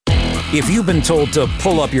If you've been told to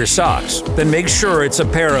pull up your socks, then make sure it's a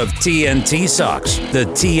pair of TNT socks. The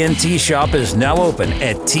TNT shop is now open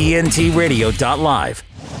at tntradio.live.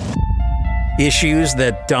 Issues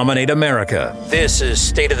that dominate America. This is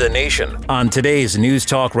State of the Nation on today's News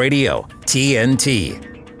Talk Radio,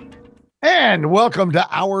 TNT. And welcome to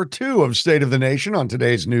Hour 2 of State of the Nation on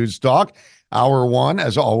today's News Talk. Hour 1,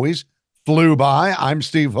 as always, flew by. I'm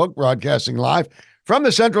Steve Hook, broadcasting live from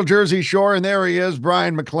the Central Jersey Shore, and there he is,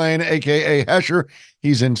 Brian McLean, a.k.a. Hesher.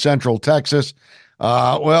 He's in Central Texas.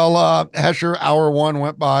 Hesher, Hour 1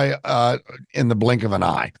 went by in the blink of an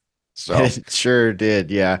eye. So it sure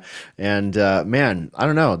did, yeah. And man, I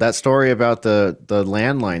don't know, that story about the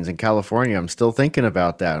landlines in California, I'm still thinking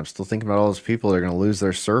about that. I'm still thinking about all those people that are going to lose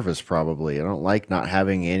their service probably. I don't like not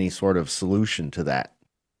having any sort of solution to that.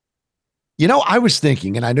 You know, I was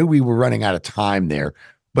thinking, and I knew we were running out of time there,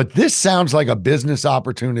 but this sounds like a business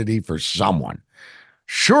opportunity for someone.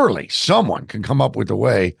 Surely someone can come up with a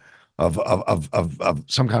way of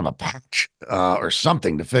some kind of a patch or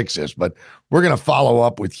something to fix this. But we're going to follow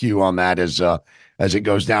up with Hugh on that as it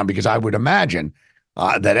goes down, because I would imagine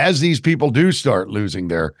that as these people do start losing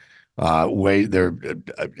their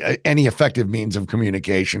any effective means of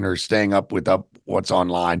communication or staying up with what's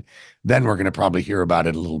online, then we're going to probably hear about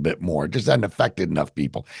it a little bit more. It just hasn't affected enough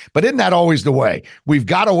people. But isn't that always the way? We've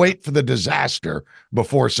got to wait for the disaster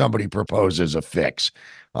before somebody proposes a fix.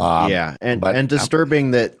 And disturbing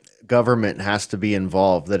that government has to be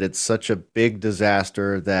involved, that it's such a big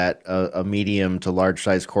disaster that a medium to large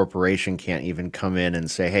size corporation can't even come in and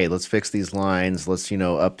say, hey, let's fix these lines. Let's,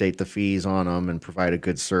 update the fees on them and provide a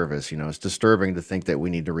good service. It's disturbing to think that we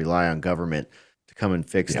need to rely on government to come and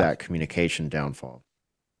fix that communication downfall.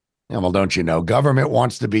 Yeah, well, don't you know, government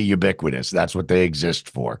wants to be ubiquitous. That's what they exist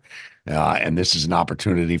for. And this is an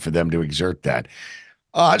opportunity for them to exert that.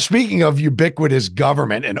 Speaking of ubiquitous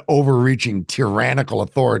government and overreaching tyrannical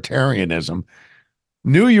authoritarianism,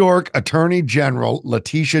 New York Attorney General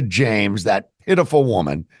Letitia James, that pitiful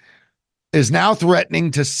woman, is now threatening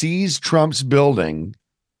to seize Trump's buildings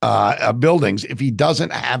if he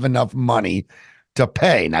doesn't have enough money to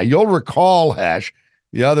pay. Now, you'll recall, Hesh,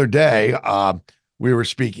 the other day we were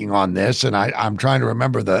speaking on this, and I'm trying to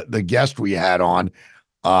remember the guest we had on.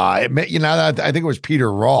 I think it was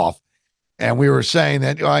Peter Roth. And we were saying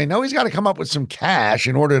that I know he's got to come up with some cash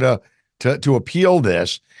in order to appeal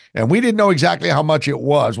this. And we didn't know exactly how much it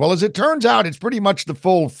was. Well, as it turns out, it's pretty much the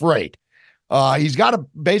full freight. He's got to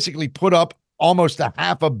basically put up almost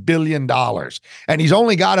 $500 million. And he's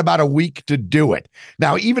only got about a week to do it.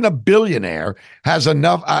 Now, even a billionaire is going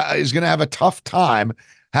to have a tough time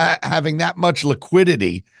having that much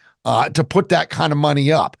liquidity to put that kind of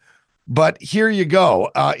money up. But here you go.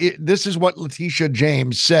 This is what Letitia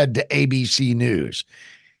James said to ABC News.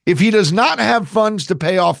 If he does not have funds to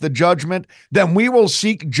pay off the judgment, then we will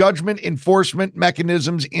seek judgment enforcement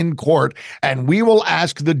mechanisms in court, and we will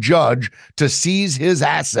ask the judge to seize his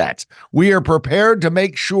assets. We are prepared to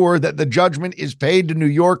make sure that the judgment is paid to New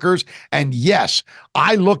Yorkers. And yes,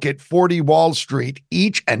 I look at 40 Wall Street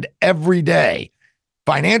each and every day.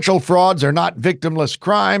 Financial frauds are not victimless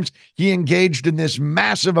crimes. He engaged in this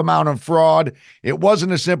massive amount of fraud. It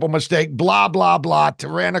wasn't a simple mistake, blah, blah, blah,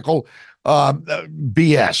 tyrannical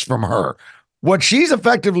BS from her. What she's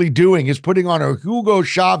effectively doing is putting on her Hugo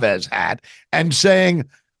Chavez hat and saying,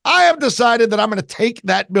 I have decided that I'm going to take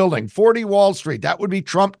that building, 40 Wall Street. That would be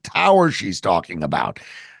Trump Tower she's talking about.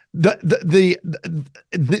 These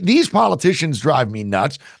politicians drive me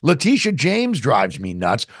nuts. Letitia James drives me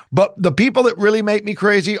nuts. But the people that really make me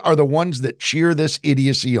crazy are the ones that cheer this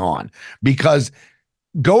idiocy on, because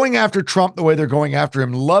going after Trump the way they're going after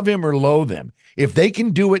him, love him or loathe him, if they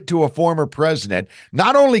can do it to a former president,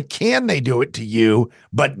 not only can they do it to you,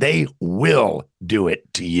 but they will do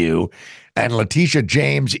it to you. And Letitia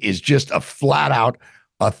James is just a flat out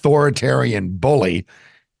authoritarian bully.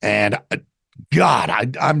 And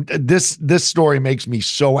God, this story makes me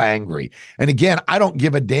so angry. And again, I don't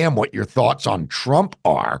give a damn what your thoughts on Trump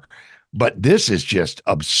are, but this is just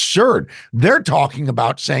absurd. They're talking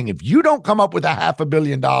about saying, if you don't come up with $500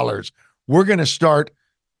 million, we're going to start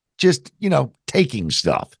just, taking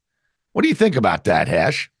stuff. What do you think about that,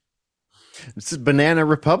 Hesh? This is banana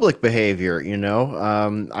republic behavior.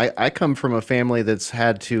 I come from a family that's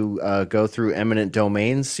had to go through eminent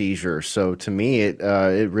domain seizure. So to me,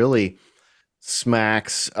 it really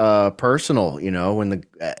smacks personal, when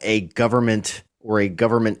a government or a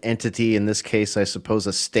government entity, in this case, I suppose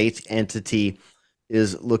a state entity,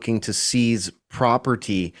 is looking to seize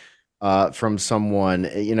property from someone.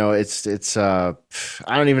 I don't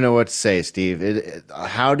even know what to say, Steve.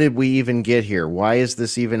 How did we even get here? Why is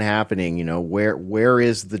this even happening? Where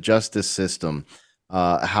is the justice system?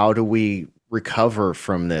 How do we recover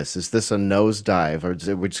from this? Is this a nosedive,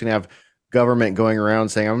 or we're just gonna have government going around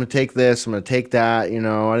saying, "I'm gonna take this, I'm gonna take that." I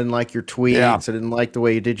didn't like your tweets. Yeah. I didn't like the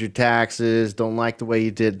way you did your taxes. Don't like the way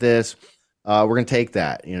you did this. We're gonna take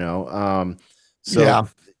that. So. Yeah.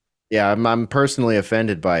 Yeah, I'm personally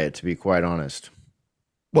offended by it, to be quite honest.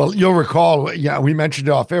 Well, you'll recall, we mentioned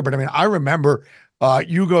it off air, but I mean, I remember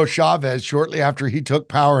Hugo Chavez shortly after he took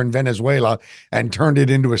power in Venezuela and turned it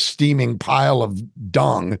into a steaming pile of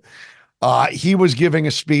dung. He was giving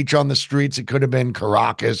a speech on the streets. It could have been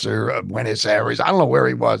Caracas or Buenos Aires. I don't know where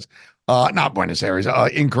he was. Not Buenos Aires,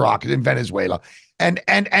 in Caracas, in Venezuela.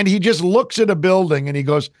 And he just looks at a building and he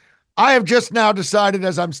goes, I have just now decided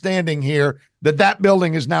as I'm standing here that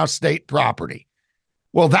building is now state property.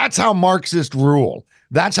 Well, that's how Marxists rule.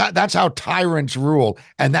 That's how tyrants rule.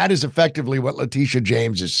 And that is effectively what Letitia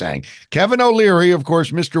James is saying. Kevin O'Leary, of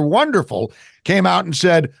course, Mr. Wonderful, came out and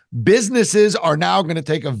said businesses are now going to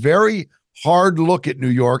take a very hard look at New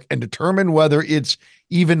York and determine whether it's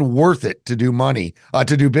even worth it to do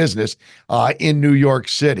business in New York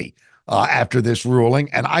City after this ruling.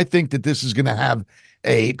 And I think that this is going to have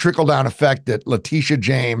a trickle-down effect that Letitia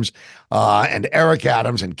James and Eric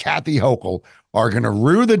Adams and Kathy Hochul are going to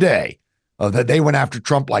rue the day that they went after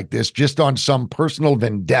Trump like this just on some personal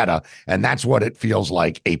vendetta. And that's what it feels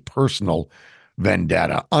like, a personal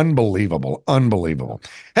vendetta. Unbelievable. Unbelievable.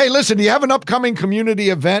 Hey, listen, do you have an upcoming community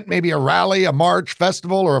event, maybe a rally, a march,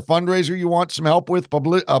 festival, or a fundraiser you want some help with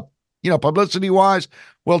publicity-wise?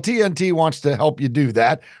 Well, TNT wants to help you do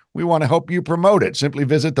that. We want to help you promote it. Simply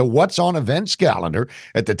visit the What's On Events calendar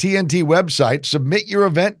at the TNT website, submit your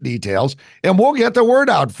event details, and we'll get the word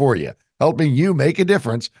out for you, helping you make a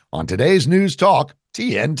difference on today's News Talk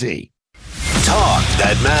TNT. Talk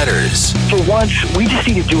that matters. For once, we just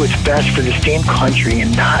need to do what's best for this damn country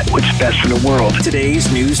and not what's best for the world.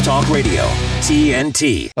 Today's News Talk Radio,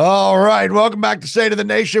 TNT. All right. Welcome back to State of the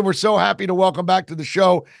Nation. We're so happy to welcome back to the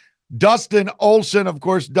show Dustin Olson. Of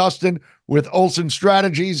course, Dustin with Olson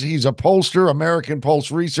Strategies. He's a pollster, American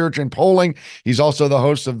Pulse Research and Polling. He's also the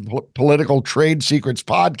host of Political Trade Secrets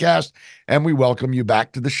podcast. And we welcome you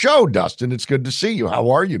back to the show, Dustin. It's good to see you. How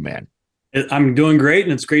are you, man? I'm doing great,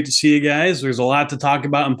 and it's great to see you guys. There's a lot to talk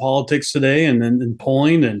about in politics today and in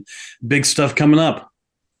polling and big stuff coming up.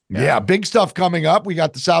 Yeah, big stuff coming up. We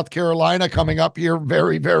got the South Carolina coming up here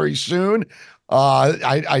very, very soon.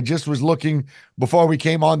 I just was looking before we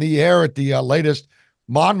came on the air at the latest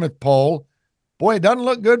Monmouth poll. Boy, it doesn't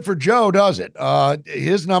look good for Joe, does it?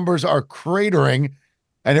 His numbers are cratering,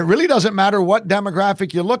 and it really doesn't matter what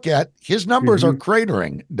demographic you look at. His numbers are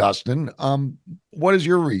cratering, Dustin. What is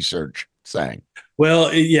your research saying?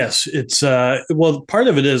 Well, yes, it's part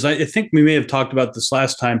of it is I think we may have talked about this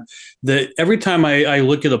last time, that every time I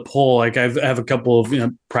look at a poll, like I have a couple of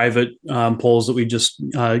private polls that we just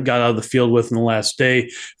got out of the field with in the last day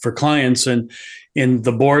for clients, and in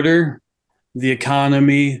the border, the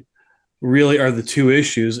economy really are the two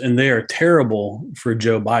issues, and they are terrible for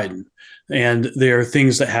Joe Biden. And they are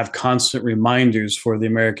things that have constant reminders for the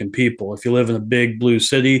American people. If you live in a big blue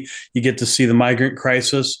city, you get to see the migrant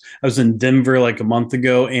crisis. I was in Denver like a month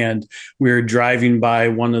ago, and we were driving by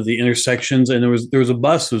one of the intersections, and there was a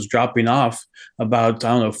bus that was dropping off about,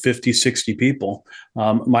 50, 60 people,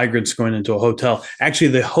 migrants going into a hotel.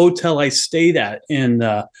 Actually, the hotel I stayed at in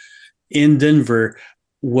Denver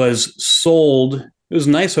was sold. It was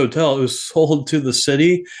a nice hotel. It was sold to the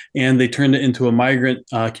city, and they turned it into a migrant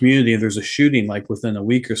community. There's a shooting like within a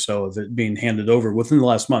week or so of it being handed over within the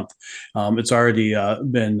last month. It's already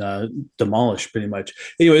been demolished pretty much.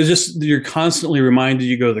 Anyway, it's just you're constantly reminded.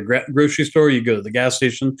 You go to the grocery store, you go to the gas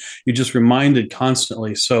station, you're just reminded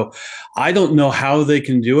constantly. So I don't know how they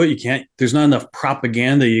can do it. You can't. There's not enough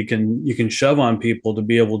propaganda you can shove on people to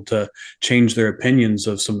be able to change their opinions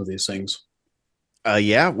of some of these things.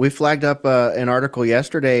 Yeah, we flagged up an article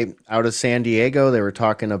yesterday out of San Diego. They were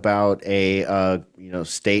talking about a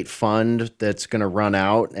state fund that's going to run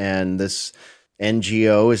out, and this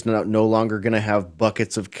NGO is no longer going to have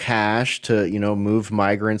buckets of cash to move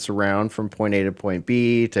migrants around from point A to point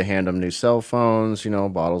B, to hand them new cell phones,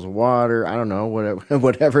 bottles of water. I don't know,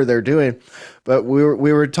 whatever they're doing. But we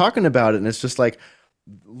were talking about it, and it's just like,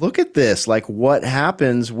 look at this. Like, what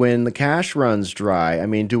happens when the cash runs dry? I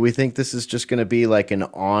mean, do we think this is just going to be like an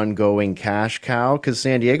ongoing cash cow? Because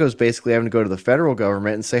San Diego is basically having to go to the federal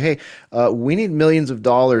government and say, hey, we need millions of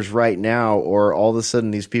dollars right now, or all of a sudden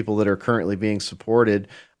these people that are currently being supported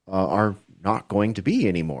are not going to be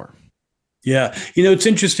anymore. Yeah, it's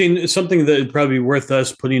interesting. It's something that would probably be worth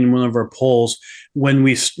us putting in one of our polls when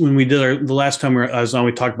we did the last time I was on.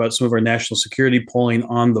 We talked about some of our national security polling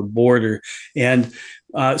on the border, and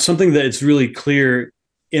something that it's really clear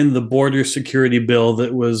in the border security bill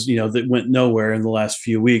that was that went nowhere in the last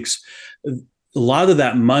few weeks. A lot of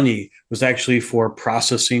that money was actually for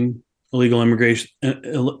processing illegal immigrants,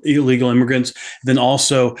 then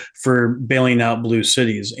also for bailing out blue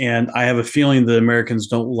cities. And I have a feeling that Americans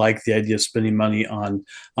don't like the idea of spending money on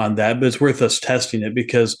that, but it's worth us testing it,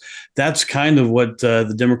 because that's kind of what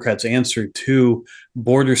the Democrats' answer to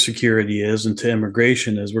border security is, and to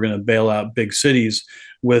immigration is, we're going to bail out big cities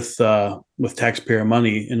with taxpayer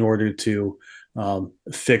money in order to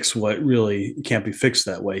fix what really can't be fixed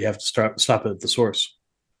that way. You have to stop it at the source.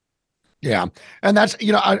 Yeah. And that's,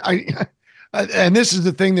 and this is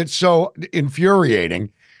the thing that's so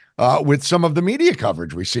infuriating with some of the media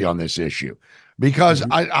coverage we see on this issue, because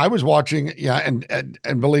I was watching,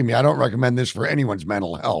 and believe me, I don't recommend this for anyone's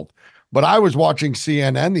mental health, but I was watching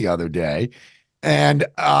CNN the other day, and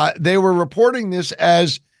they were reporting this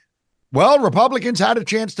as, well, Republicans had a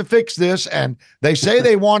chance to fix this, and they say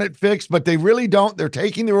they want it fixed, but they really don't. They're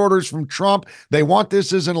taking their orders from Trump. They want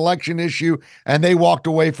this as an election issue, and they walked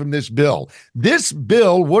away from this bill. This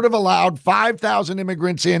bill would have allowed 5,000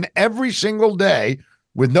 immigrants in every single day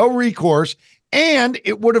with no recourse, and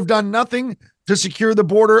it would have done nothing to secure the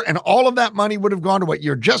border, and all of that money would have gone to what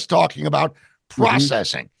you're just talking about,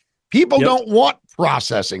 processing. People don't want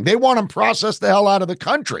processing. They want them processed the hell out of the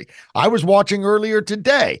country. I was watching earlier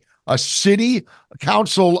today a city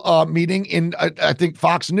council meeting in, I think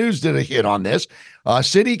Fox News did a hit on this,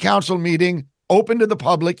 city council meeting open to the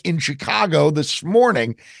public in Chicago this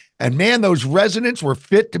morning. And man, those residents were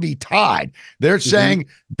fit to be tied. They're saying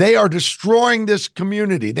they are destroying this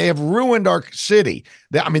community. They have ruined our city.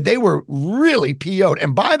 They were really PO'd.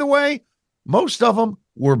 And by the way, most of them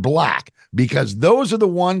were black, because those are the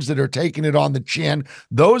ones that are taking it on the chin.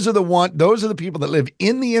 Those are the people that live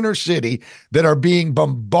in the inner city that are being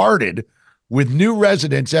bombarded with new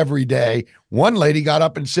residents every day. One lady got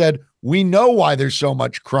up and said, "We know why there's so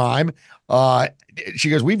much crime." She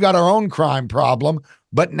goes, "We've got our own crime problem,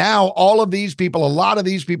 but now a lot of these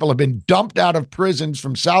people have been dumped out of prisons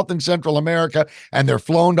from South and Central America, and they're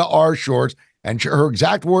flown to our shores." And her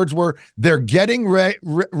exact words were, "They're getting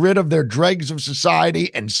rid of their dregs of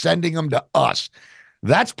society and sending them to us."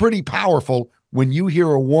 That's pretty powerful when you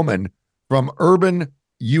hear a woman from urban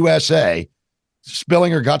USA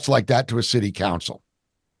spilling her guts like that to a city council.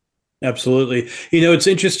 Absolutely. It's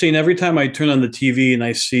interesting. Every time I turn on the TV and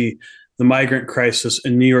I see the migrant crisis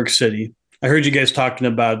in New York City, I heard you guys talking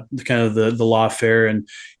about kind of the lawfare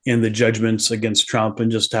and the judgments against Trump,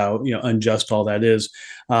 and just how unjust all that is.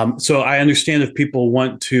 So I understand if people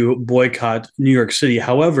want to boycott New York City.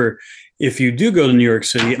 However, if you do go to New York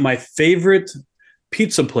City, my favorite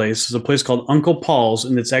pizza place is a place called Uncle Paul's,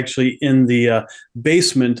 and it's actually in the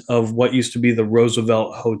basement of what used to be the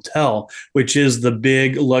Roosevelt Hotel, which is the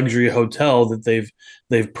big luxury hotel that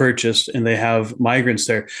they've purchased, and they have migrants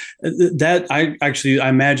there. That I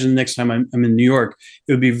imagine next time I'm in New York,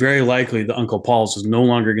 it would be very likely the Uncle Paul's is no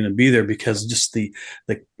longer going to be there, because just the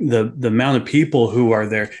amount of people who are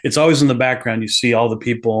there. It's always in the background. You see all the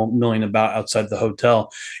people milling about outside the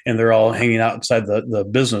hotel, and they're all hanging out outside the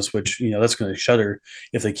business, which that's going to shutter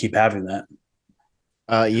if they keep having that.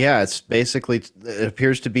 It's basically, it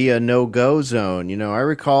appears to be a no-go zone. I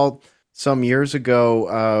recall some years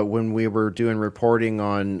ago when we were doing reporting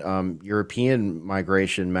on European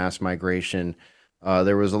migration, mass migration,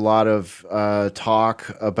 there was a lot of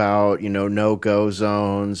talk about, no-go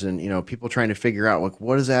zones, and, people trying to figure out, like,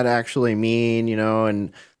 what does that actually mean,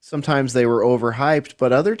 and sometimes they were overhyped,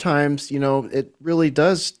 but other times, it really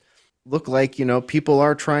does look like, people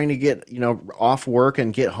are trying to get, off work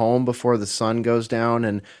and get home before the sun goes down.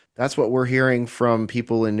 And that's what we're hearing from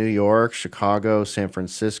people in New York, Chicago, San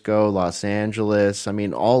Francisco, Los Angeles.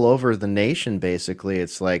 All over the nation, basically.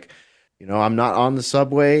 It's like, I'm not on the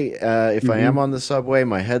subway. If I am on the subway,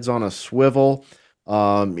 my head's on a swivel,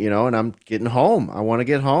 and I'm getting home. I want to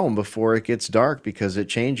get home before it gets dark, because it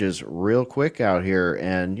changes real quick out here.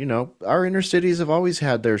 And, our inner cities have always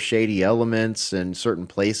had their shady elements and certain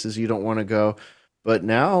places you don't want to go. But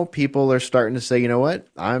now people are starting to say, you know what?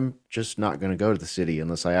 I'm just not going to go to the city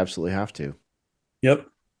unless I absolutely have to. Yep.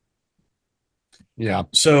 Yeah.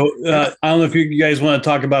 So I don't know if you guys want to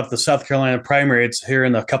talk about the South Carolina primary. It's here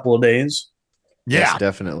in a couple of days. Yeah, yes,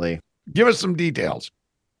 definitely. Give us some details.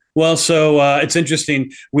 Well, so it's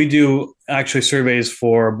interesting. We do actually surveys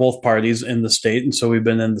for both parties in the state, and so we've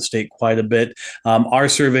been in the state quite a bit. Our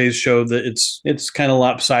surveys show that it's kind of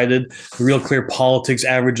lopsided. The Real Clear Politics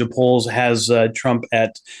average of polls has Trump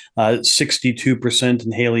at 62%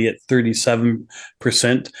 and Haley at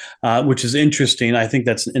 37%, which is interesting. I think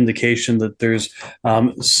that's an indication that there's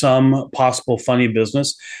some possible funny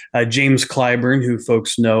business. James Clyburn, who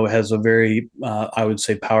folks know, has a very, I would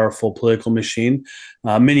say, powerful political machine.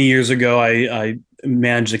 Many years ago, I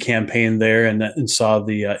managed a campaign there and saw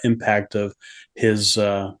the impact of his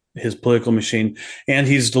political machine, and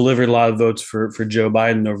he's delivered a lot of votes for Joe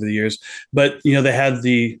Biden over the years. But they had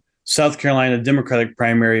the South Carolina Democratic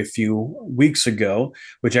primary a few weeks ago,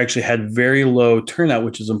 which actually had very low turnout,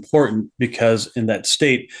 which is important because in that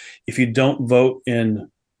state, if you don't vote in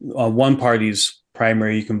one party's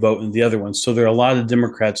primary, you can vote in the other one. So there are a lot of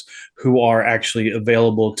Democrats who are actually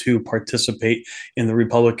available to participate in the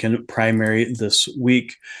Republican primary this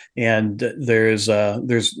week. And there's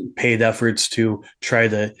paid efforts to try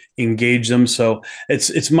to engage them. So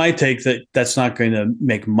it's my take that that's not going to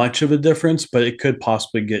make much of a difference, but it could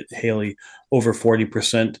possibly get Haley over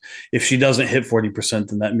 40%. If she doesn't hit 40%,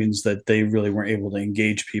 then that means that they really weren't able to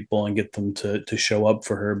engage people and get them to show up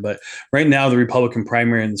for her. But right now, the Republican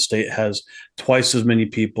primary in the state has twice as many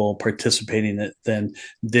people participating in it than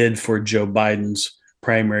did for Joe Biden's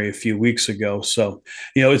primary a few weeks ago. So,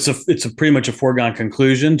 it's a pretty much a foregone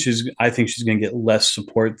conclusion. I think she's going to get less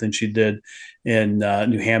support than she did in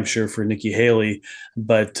New Hampshire for Nikki Haley.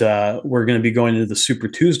 But we're going to be going into the Super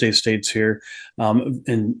Tuesday states here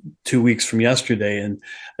in 2 weeks from yesterday. And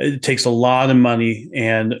it takes a lot of money.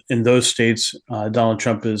 And in those states, Donald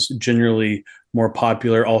Trump is generally more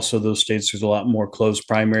popular. Also, those states, there's a lot more closed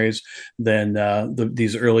primaries than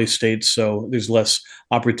these early states. So there's less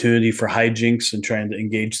opportunity for hijinks and trying to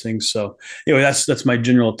engage things. So anyway, that's my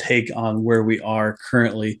general take on where we are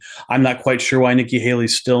currently. I'm not quite sure why Nikki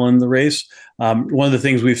Haley's still in the race. One of the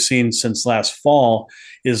things we've seen since last fall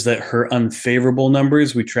is that her unfavorable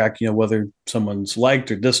numbers, we track, whether someone's liked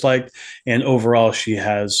or disliked, and overall she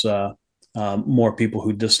has more people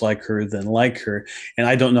who dislike her than like her. And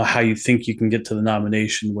I don't know how you think you can get to the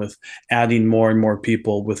nomination with adding more and more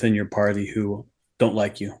people within your party who don't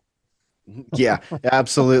like you. Yeah,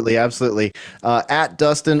 absolutely. Absolutely. At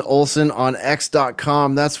Dustin Olson on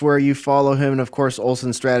X.com. That's where you follow him. And of course,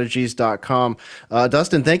 olsonstrategies.com.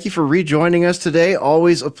 Dustin, thank you for rejoining us today.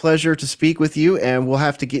 Always a pleasure to speak with you. And we'll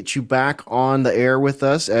have to get you back on the air with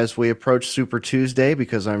us as we approach Super Tuesday,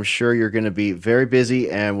 because I'm sure you're going to be very busy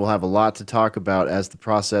and we'll have a lot to talk about as the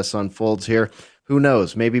process unfolds here. Who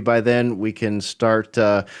knows? Maybe by then we can start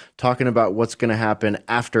talking about what's going to happen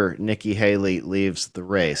after Nikki Haley leaves the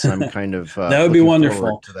race. I'm kind of that would be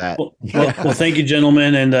wonderful. To that. Well, thank you,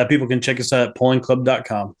 gentlemen, and people can check us out at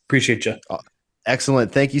pollingclub.com. Appreciate you.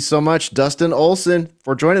 Excellent. Thank you so much, Dustin Olson,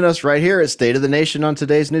 for joining us right here at State of the Nation on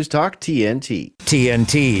today's News Talk TNT.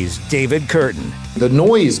 TNT's David Curtin. The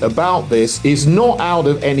noise about this is not out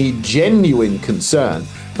of any genuine concern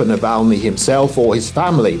for Navalny himself or his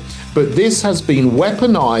family, but this has been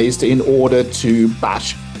weaponized in order to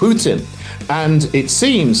bash Putin. And it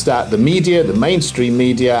seems that the media, the mainstream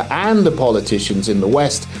media, and the politicians in the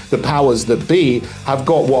West, the powers that be, have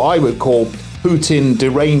got what I would call Putin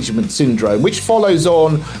derangement syndrome, which follows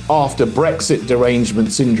on after Brexit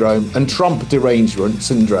derangement syndrome and Trump derangement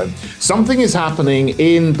syndrome. Something is happening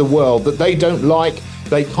in the world that they don't like.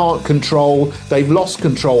 They can't control. They've lost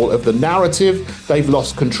control of the narrative. They've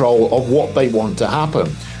lost control of what they want to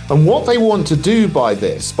happen. And what they want to do by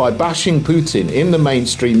this, by bashing Putin in the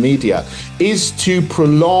mainstream media, is to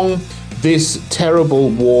prolong this terrible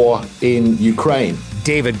war in Ukraine.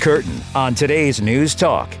 David Curtin on today's News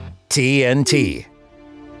Talk TNT.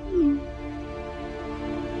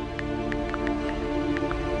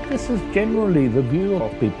 This is generally the view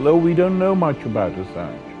of people. Oh, we don't know much about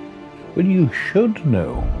Assange. But you should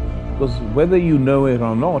know, because whether you know it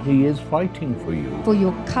or not, he is fighting for you. For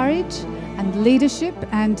your courage and leadership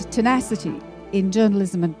and tenacity in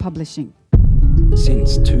journalism and publishing.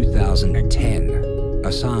 Since 2010,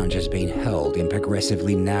 Assange has been held in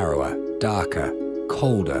progressively narrower, darker,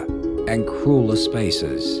 colder, and crueler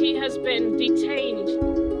spaces. He has been detained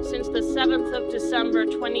since the 7th of December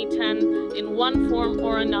 2010 in one form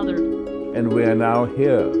or another. And we are now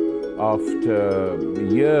here after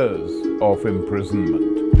years of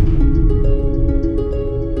imprisonment.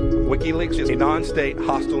 WikiLeaks is a non-state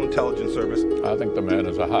hostile intelligence service. I think the man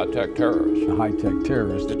is a high-tech terrorist. A high-tech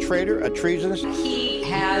terrorist. A traitor, a treasonous. He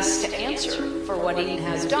has to answer for what he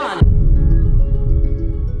has done.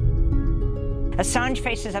 Assange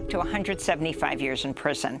faces up to 175 years in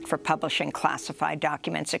prison for publishing classified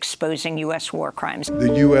documents exposing U.S. war crimes.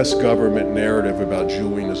 The U.S. government narrative about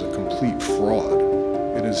Julian is a complete fraud.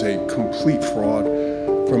 It is a complete fraud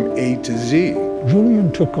from A to Z.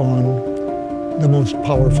 Julian took on the most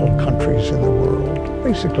powerful countries in the world,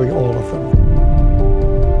 basically all of them.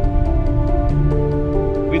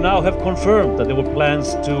 We now have confirmed that there were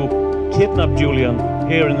plans to kidnap Julian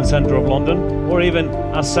here in the center of London, or even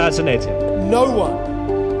assassinate him. No one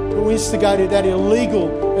who instigated that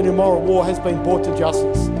illegal and immoral war has been brought to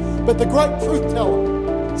justice. But the great truth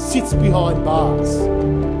teller sits behind bars.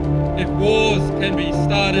 If wars can be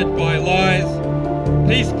started by lies,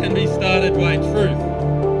 peace can be started by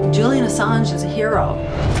truth. Julian Assange is a hero.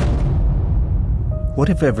 What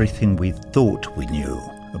if everything we thought we knew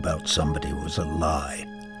about somebody was a lie?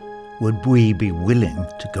 Would we be willing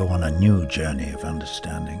to go on a new journey of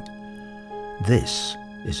understanding? This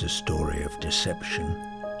is a story of deception,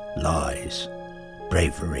 lies,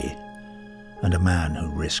 bravery, and a man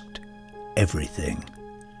who risked everything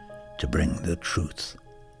to bring the truth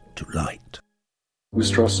to light.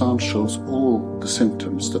 Mr. Assange shows all the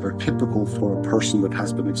symptoms that are typical for a person that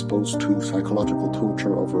has been exposed to psychological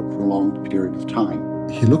torture over a prolonged period of time.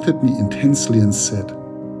 He looked at me intensely and said,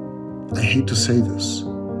 "I hate to say this."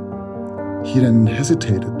 He then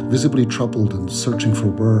hesitated, visibly troubled and searching for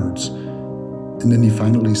words. And then he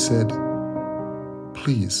finally said,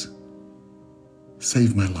 "Please,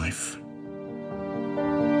 save my life."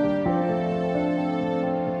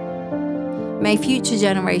 May future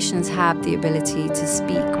generations have the ability to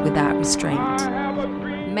speak without restraint.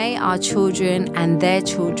 May our children and their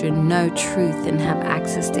children know truth and have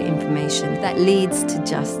access to information that leads to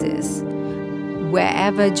justice.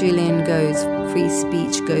 Wherever Julian goes, free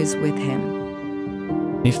speech goes with him.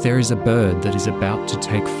 If there is a bird that is about to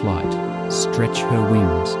take flight, stretch her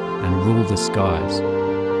wings and rule the skies,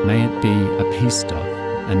 may it be a peace dove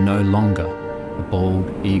and no longer a bald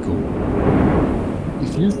eagle.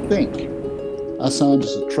 If you think Assange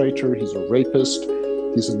is a traitor, he's a rapist,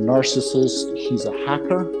 he's a narcissist, he's a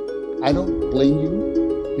hacker, I don't blame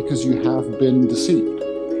you because you have been deceived.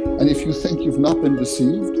 And if you think you've not been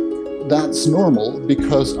deceived, that's normal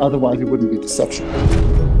because otherwise it wouldn't be deception.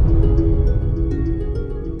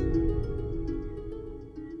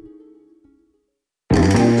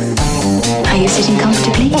 Are you sitting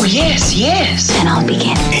comfortably? Oh, yes, yes. Then I'll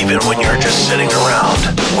begin. Even when you're just sitting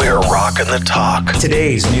around, we're rocking the talk.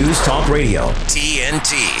 Today's News Talk Radio,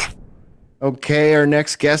 TNT. Okay, our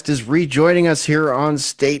next guest is rejoining us here on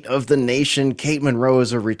State of the Nation. Kate Monroe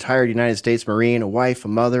is a retired United States Marine, a wife, a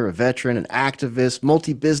mother, a veteran, an activist,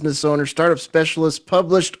 multi-business owner, startup specialist,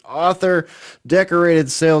 published author, decorated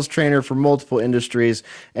sales trainer for multiple industries,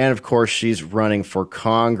 and of course, she's running for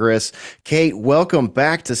Congress. Kate, welcome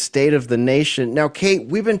back to State of the Nation. Now, Kate,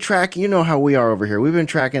 we've been tracking, you know how we are over here. We've been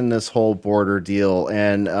tracking this whole border deal,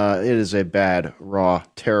 and it is a bad, raw,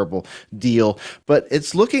 terrible deal. But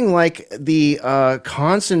it's looking like the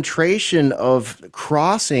concentration of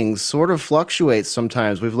crossings sort of fluctuates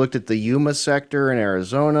sometimes. We've looked at the Yuma sector in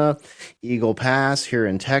Arizona, Eagle Pass here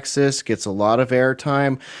in Texas gets a lot of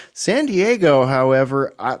airtime. San Diego,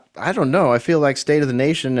 however, I don't know. I feel like State of the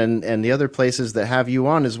Nation and the other places that have you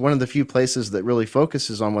on is one of the few places that really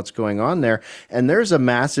focuses on what's going on there. And there's a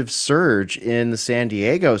massive surge in the San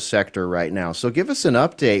Diego sector right now. So give us an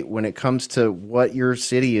update when it comes to what your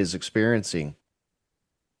city is experiencing.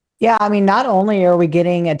 Yeah, I mean, not only are we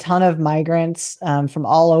getting a ton of migrants from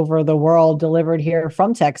all over the world delivered here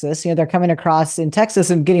from Texas, they're coming across in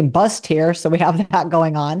Texas and getting bussed here. So we have that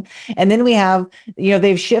going on. And then we have,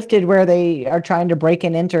 they've shifted where they are trying to break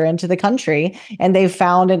and enter into the country. And they've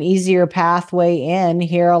found an easier pathway in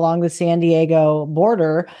here along the San Diego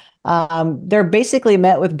border. They're basically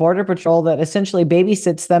met with Border Patrol that essentially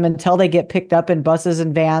babysits them until they get picked up in buses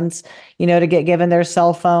and vans, to get given their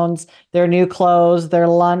cell phones, their new clothes, their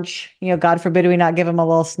lunch. God forbid we not give them a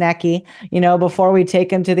little snacky, before we take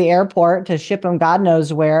them to the airport to ship them God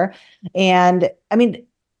knows where. And I mean,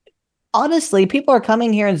 honestly, people are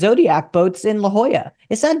coming here in Zodiac boats in La Jolla.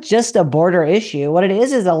 It's not just a border issue. What it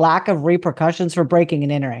is a lack of repercussions for breaking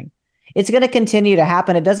and entering. It's going to continue to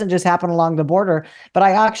happen. It doesn't just happen along the border, but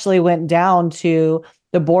I actually went down to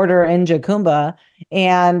the border in Jacumba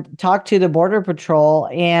and talked to the Border Patrol,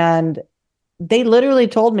 and they literally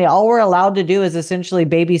told me all we're allowed to do is essentially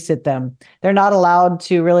babysit them. They're not allowed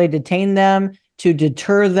to really detain them, to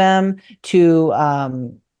deter them, to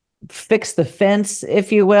fix the fence,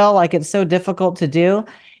 if you will. Like, it's so difficult to do.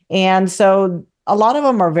 And so a lot of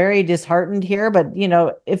them are very disheartened here, but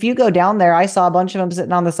if you go down there, I saw a bunch of them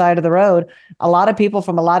sitting on the side of the road. A lot of people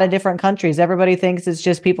from a lot of different countries. Everybody thinks it's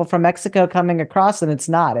just people from Mexico coming across, and it's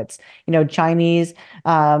not. It's, Chinese,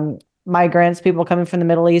 migrants, people coming from the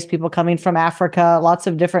Middle East, people coming from Africa, lots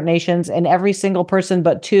of different nations, and every single person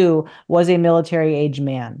but 2 was a military-age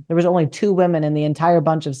man. There was only 2 women in the entire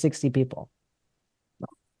bunch of 60 people.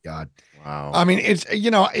 God. Wow. I mean, it's,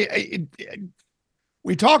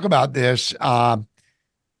 we talk about this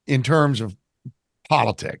in terms of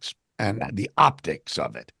politics and the optics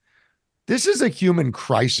of it. This is a human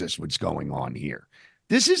crisis, what's going on here.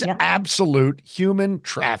 This is absolute human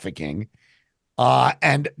trafficking.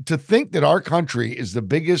 And to think that our country is the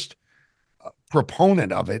biggest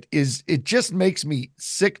proponent of it it just makes me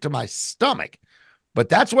sick to my stomach. But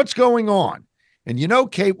that's what's going on. And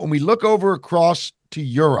Kate, when we look over across to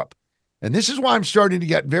Europe, and this is why I'm starting to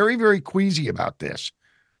get very, very queasy about this.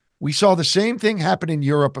 We saw the same thing happen in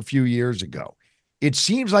Europe a few years ago. It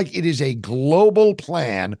seems like it is a global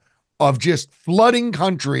plan of just flooding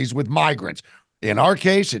countries with migrants. In our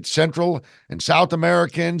case, it's Central and South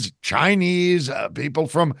Americans, Chinese, people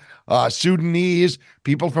from Sudanese,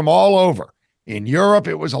 people from all over. In Europe,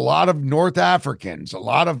 it was a lot of North Africans, a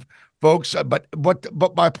lot of folks. But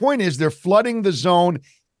my point is they're flooding the zone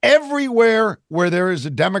everywhere where there is a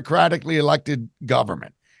democratically elected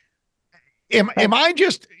government. Am I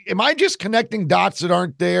just connecting dots that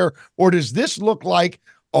aren't there, or does this look like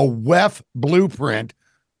a WEF blueprint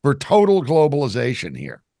for total globalization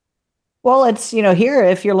here? Well, it's, here,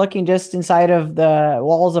 if you're looking just inside of the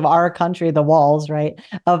walls of our country, the walls, right,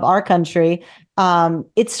 of our country,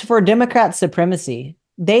 it's for Democrat supremacy.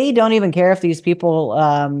 They don't even care if these people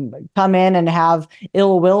come in and have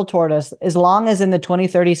ill will toward us. As long as in the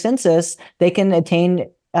 2030 census, they can attain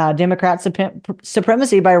Democrat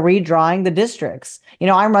supremacy by redrawing the districts.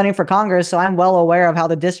 I'm running for Congress, so I'm well aware of how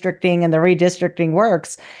the districting and the redistricting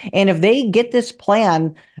works. And if they get this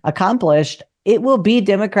plan accomplished, it will be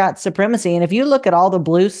Democrat supremacy. And if you look at all the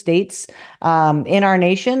blue states in our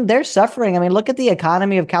nation, they're suffering. I mean, look at the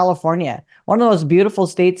economy of California, one of the most beautiful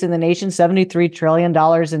states in the nation, $73 trillion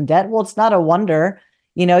in debt. Well, it's not a wonder.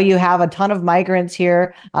 You have a ton of migrants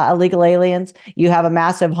here, illegal aliens. You have a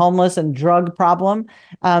massive homeless and drug problem.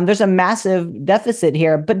 There's a massive deficit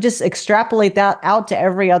here, but just extrapolate that out to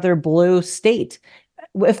every other blue state.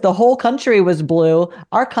 If the whole country was blue,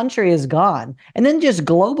 our country is gone. And then just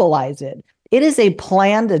globalize it. It is a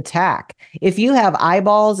planned attack. If you have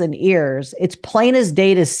eyeballs and ears, it's plain as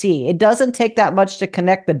day to see. It doesn't take that much to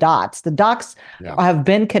connect the dots. The dots have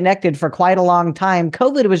been connected for quite a long time.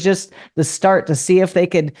 COVID was just the start to see if they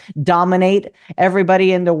could dominate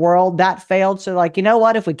everybody in the world. That failed. So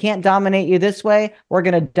what? If we can't dominate you this way, we're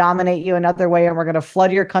going to dominate you another way, and we're going to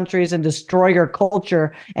flood your countries and destroy your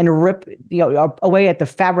culture and rip away at the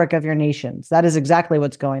fabric of your nations. That is exactly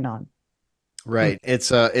what's going on. Right.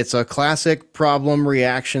 It's a classic problem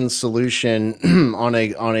reaction solution on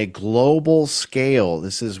a global scale.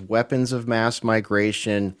 This is weapons of mass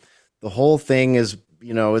migration. The whole thing is,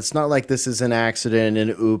 it's not like this is an accident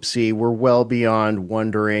and oopsie. We're well beyond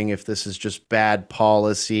wondering if this is just bad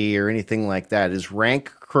policy or anything like that. It's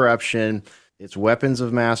rank corruption. It's weapons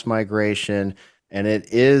of mass migration. And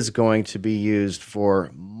it is going to be used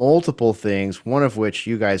for multiple things, one of which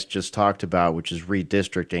you guys just talked about, which is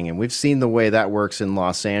redistricting. And we've seen the way that works in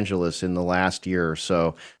Los Angeles in the last year or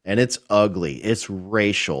so. And it's ugly. It's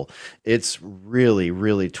racial. It's really,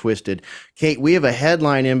 really twisted. Kate, we have a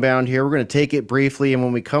headline inbound here. We're going to take it briefly. And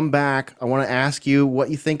when we come back, I want to ask you what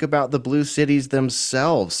you think about the blue cities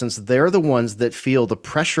themselves, since they're the ones that feel the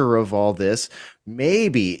pressure of all this.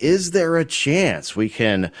 Maybe, is there a chance we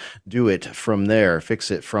can do it from there, fix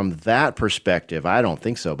it from that perspective? I don't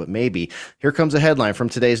think so, but maybe. Here comes a headline from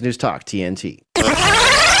today's News Talk, TNT.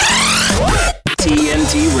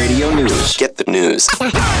 TNT Radio News. Get the news.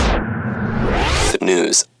 The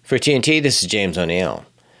news. For TNT, this is James O'Neill.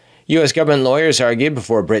 U.S. government lawyers argued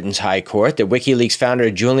before Britain's High Court that WikiLeaks founder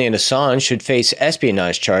Julian Assange should face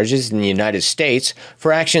espionage charges in the United States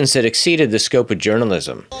for actions that exceeded the scope of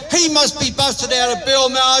journalism. He must be busted out of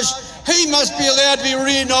Belmarsh. He must be allowed to be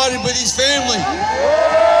reunited with his family.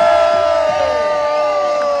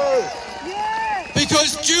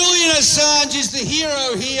 Because Julian Assange is the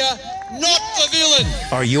hero here, not the villain.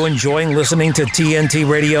 Are you enjoying listening to TNT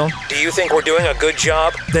Radio? Do you think we're doing a good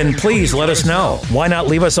job? Then please let us know. Why not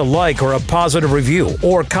leave us a like or a positive review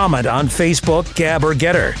or comment on Facebook, Gab, or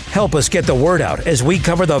Getter? Help us get the word out as we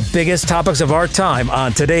cover the biggest topics of our time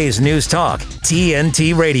on today's News Talk,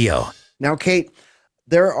 TNT Radio. Now, Kate,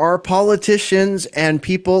 there are politicians and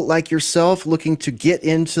people like yourself looking to get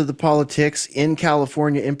into the politics in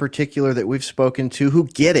California in particular that we've spoken to who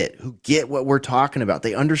get it, who get what we're talking about.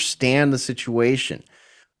 They understand the situation.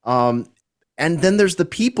 And then there's the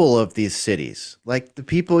people of these cities, like the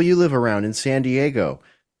people you live around in San Diego.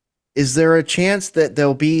 Is there a chance that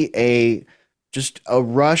there'll be just a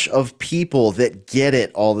rush of people that get it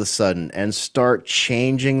all of a sudden and start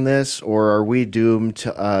changing this, or are we doomed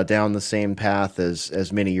to, down the same path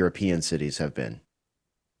as many European cities have been?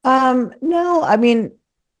 No, I mean,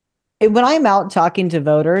 when I'm out talking to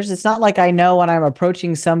voters, it's not like I know when I'm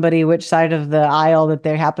approaching somebody which side of the aisle that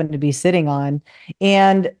they happen to be sitting on.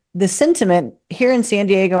 And the sentiment here in San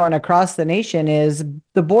Diego and across the nation is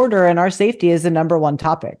the border and our safety is the number one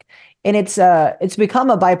topic. And it's become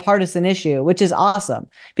a bipartisan issue, which is awesome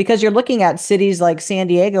because you're looking at cities like San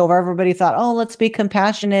Diego where everybody thought, oh, let's be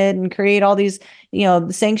compassionate and create all these,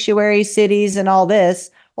 sanctuary cities and all this.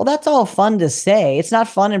 Well, that's all fun to say. It's not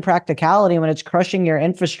fun in practicality when it's crushing your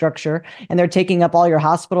infrastructure and they're taking up all your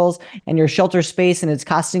hospitals and your shelter space and it's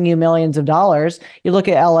costing you millions of dollars. You look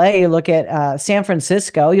at LA, you look at San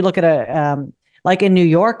Francisco, you look at like in New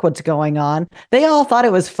York, what's going on. They all thought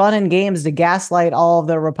it was fun and games to gaslight all of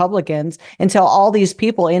the Republicans until all these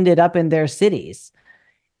people ended up in their cities.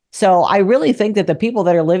 So I really think that the people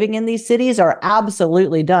that are living in these cities are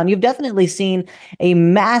absolutely done. You've definitely seen a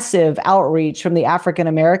massive outreach from the African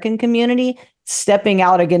American community stepping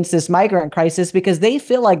out against this migrant crisis because they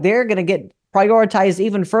feel like they're going to get prioritized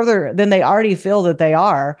even further than they already feel that they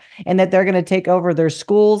are, and that they're going to take over their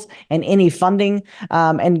schools and any funding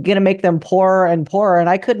and going to make them poorer and poorer. And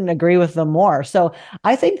I couldn't agree with them more. So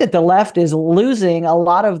I think that the left is losing a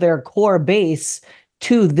lot of their core base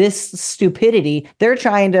to this stupidity. They're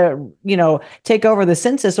trying to, take over the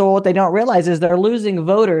census. Or what they don't realize is they're losing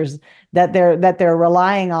voters that they're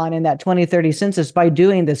relying on in that 2030 census by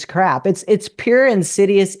doing this crap. It's pure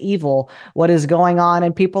insidious evil what is going on,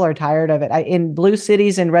 and people are tired of it in blue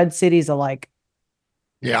cities and red cities alike.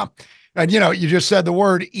 Yeah. And, you just said the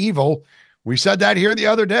word evil. We said that here the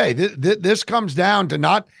other day. This comes down to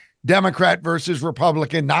not Democrat versus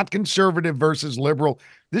Republican, not conservative versus liberal.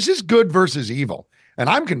 This is good versus evil. And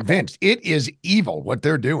I'm convinced it is evil what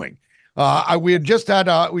they're doing. We just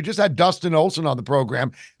had Dustin Olson on the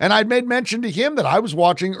program, and I'd made mention to him that I was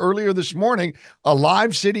watching earlier this morning a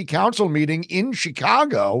live city council meeting in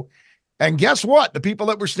Chicago. And guess what? The people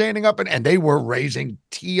that were standing up and they were raising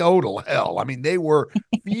total hell. I mean, they were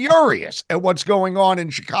furious at what's going on in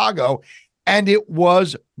Chicago. And it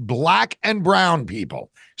was black and brown people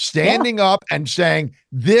standing up and saying,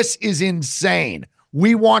 this is insane.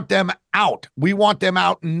 We want them out. We want them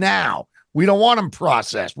out now. We don't want them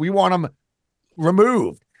processed. We want them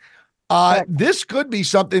removed. This could be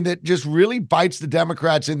something that just really bites the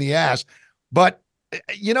Democrats in the ass. But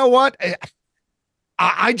you know what?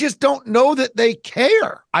 I just don't know that they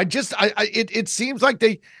care. It seems like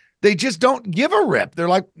they just don't give a rip. They're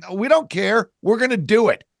like, no, we don't care. We're going to do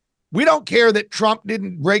it. We don't care that Trump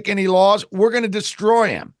didn't break any laws. We're going to destroy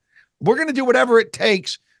him. We're going to do whatever it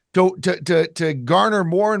takes to garner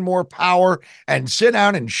more and more power and sit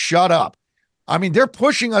down and shut up. I mean, they're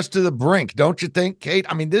pushing us to the brink, don't you think, Kate?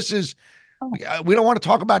 I mean, this is, we don't want to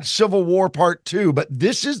talk about Civil War Part 2, but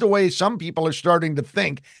this is the way some people are starting to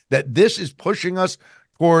think that this is pushing us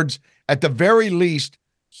towards, at the very least,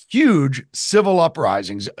 huge civil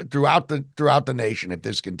uprisings throughout the nation if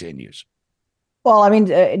this continues. Well, I mean,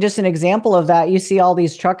 just an example of that, you see all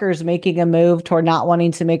these truckers making a move toward not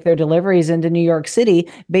wanting to make their deliveries into New York City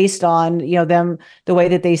based on, them, the way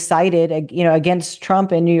that they cited, against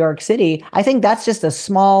Trump in New York City. I think that's just a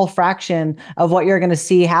small fraction of what you're going to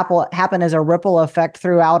see happen as a ripple effect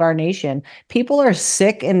throughout our nation. People are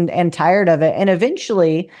sick and tired of it. And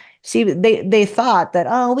eventually, see, they thought that,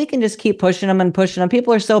 oh, we can just keep pushing them and pushing them.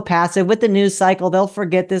 People are so passive with the news cycle. They'll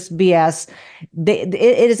forget this BS. It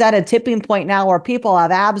is at a tipping point now where people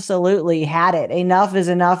have absolutely had it. Enough is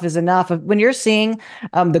enough is enough. When you're seeing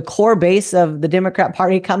the core base of the Democrat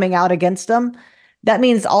Party coming out against them, that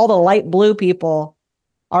means all the light blue people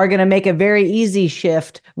are going to make a very easy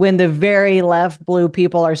shift when the very left blue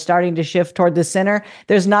people are starting to shift toward the center.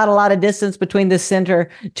 There's not a lot of distance between the center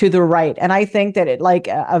to the right. And I think that it, like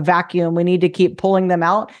a vacuum, we need to keep pulling them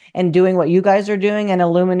out and doing what you guys are doing and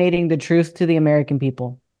illuminating the truth to the American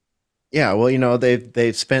people. Yeah, well,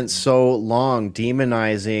 they've spent so long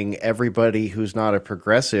demonizing everybody who's not a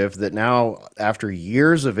progressive that now, after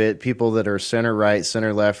years of it, people that are center right,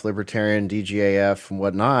 center left, libertarian, DGAF, and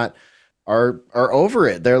whatnot, are over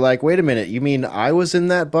it. They're like, wait a minute, you mean I was in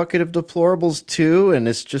that bucket of deplorables too, and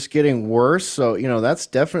it's just getting worse? So, that's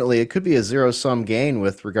definitely, it could be a zero-sum gain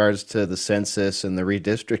with regards to the census and the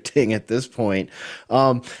redistricting at this point.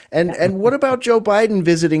 And what about Joe Biden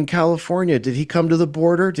visiting California? Did he come to the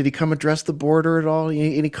border? Did he come address the border at all?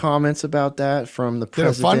 Any comments about that from the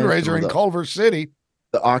president? Did a fundraiser in Culver City.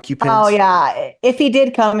 The occupants. Oh yeah. If he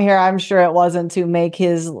did come here, I'm sure it wasn't to make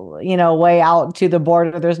his, way out to the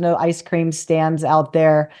border. There's no ice cream stands out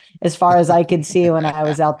there as far as I could see when I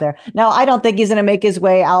was out there. No, I don't think he's going to make his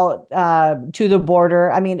way out to the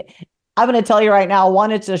border. I mean, I'm going to tell you right now,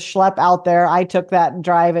 one, it's a schlep out there. I took that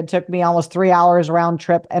drive. It took me almost 3 hours round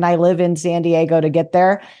trip, and I live in San Diego to get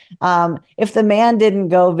there. If the man didn't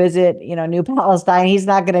go visit, New Palestine, he's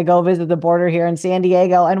not going to go visit the border here in San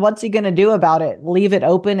Diego. And what's he going to do about it? Leave it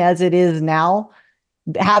open as it is now?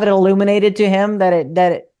 Have it illuminated to him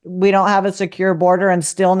that we don't have a secure border and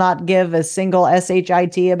still not give a single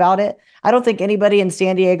SHIT about it? I don't think anybody in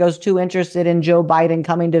San Diego is too interested in Joe Biden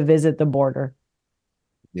coming to visit the border.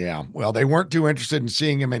 Yeah, well, they weren't too interested in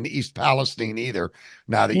seeing him in East Palestine either.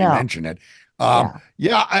 Now that you mention it, and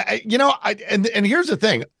here's the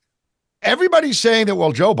thing: everybody's saying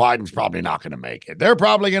that Joe Biden's probably not going to make it. They're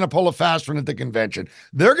probably going to pull a fast one at the convention.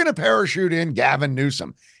 They're going to parachute in Gavin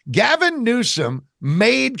Newsom. Gavin Newsom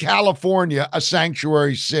made California a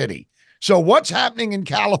sanctuary city. So what's happening in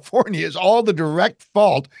California is all the direct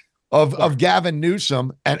fault of Gavin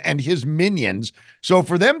Newsom and his minions. So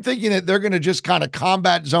for them thinking that they're going to just kind of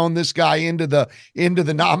combat zone this guy into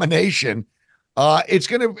the nomination,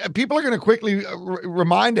 people are going to quickly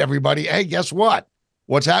remind everybody, hey, guess what?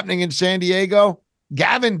 What's happening in San Diego?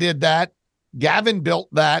 Gavin did that. Gavin built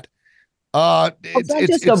that. It's not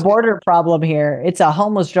just a border problem here. It's a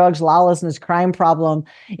homeless, drugs, lawlessness, crime problem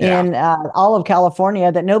in all of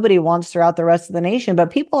California that nobody wants throughout the rest of the nation. But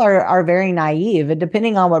people are very naive. And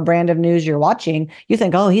depending on what brand of news you're watching, you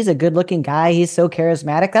think, oh, he's a good looking guy. He's so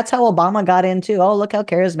charismatic. That's how Obama got in too. Oh, look how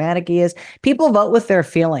charismatic he is. People vote with their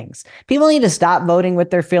feelings. People need to stop voting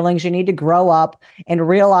with their feelings. You need to grow up and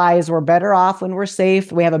realize we're better off when we're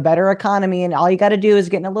safe. We have a better economy. And all you got to do is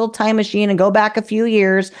get in a little time machine and go back a few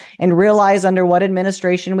years and realize under what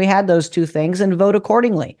administration we had those two things and vote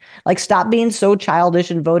accordingly. Like, stop being so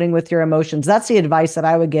childish and voting with your emotions. That's the advice that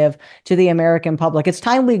I would give to the American public. It's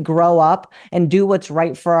time we grow up and do what's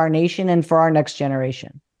right for our nation and for our next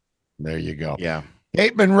generation. There you go. Yeah.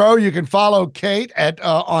 Kate Monroe, you can follow Kate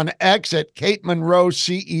on X at Kate Monroe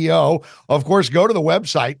CEO. Of course, go to the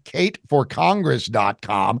website,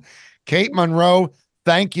 kateforcongress.com. Kate Monroe,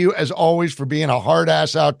 thank you, as always, for being a hard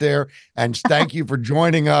ass out there, and thank you for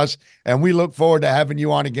joining us. And we look forward to having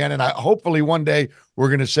you on again. And hopefully one day we're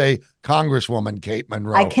going to say Congresswoman Kate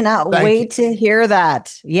Monroe. I cannot wait to hear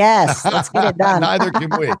that. Yes, let's get it done. Neither can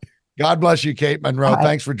we. God bless you, Kate Monroe. Right.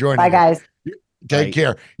 Thanks for joining us. Bye, guys. Take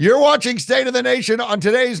care. You're watching State of the Nation on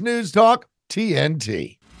today's News Talk,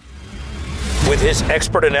 TNT. With his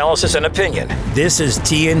expert analysis and opinion, this is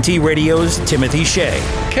TNT Radio's Timothy Shea.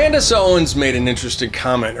 Candace Owens made an interesting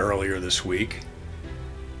comment earlier this week.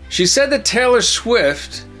 She said that Taylor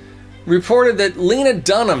Swift reported that Lena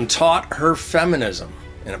Dunham taught her feminism.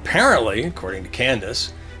 And apparently, according to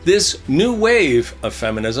Candace, this new wave of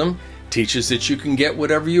feminism teaches that you can get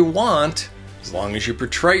whatever you want as long as you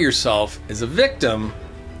portray yourself as a victim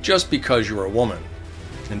just because you're a woman.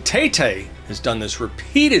 And Tay-Tay has done this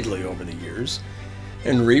repeatedly over the years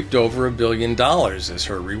and reaped over $1 billion as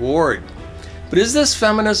her reward. But is this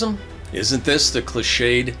feminism? Isn't this the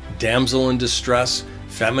cliched damsel in distress,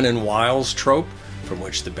 feminine wiles trope from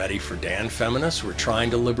which the Betty Friedan feminists were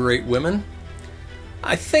trying to liberate women?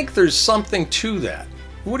 I think there's something to that.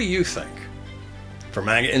 What do you think? For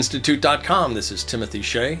MAGAInstitute.com, this is Timothy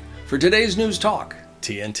Shea for today's News Talk,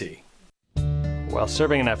 TNT. While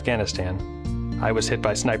serving in Afghanistan, I was hit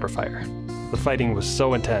by sniper fire. The fighting was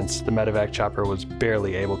so intense, the medevac chopper was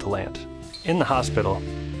barely able to land. In the hospital,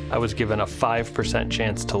 I was given a 5%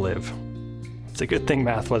 chance to live. It's a good thing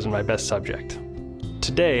math wasn't my best subject.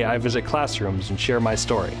 Today, I visit classrooms and share my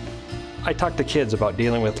story. I talk to kids about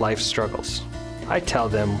dealing with life's struggles. I tell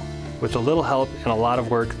them, with a little help and a lot of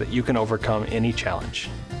work, that you can overcome any challenge.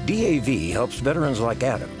 DAV helps veterans like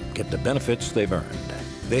Adam get the benefits they've earned.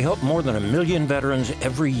 They help more than 1 million veterans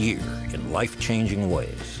every year in life-changing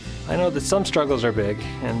ways. I know that some struggles are big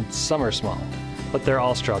and some are small, but they're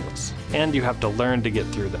all struggles, and you have to learn to get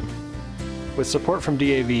through them. With support from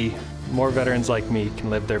DAV, more veterans like me can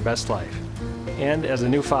live their best life. And as a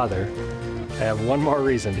new father, I have one more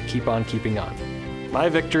reason to keep on keeping on. My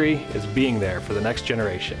victory is being there for the next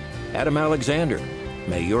generation. Adam Alexander,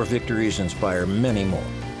 may your victories inspire many more.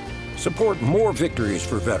 Support more victories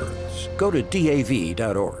for veterans. Go to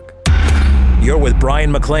DAV.org. You're with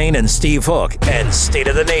Brian McClain and Steve Hook and State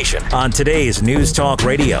of the Nation on today's News Talk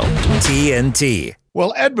Radio, TNT.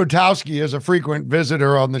 Well, Ed Butowsky is a frequent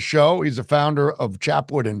visitor on the show. He's the founder of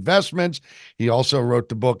Chapwood Investments. He also wrote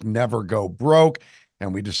the book Never Go Broke.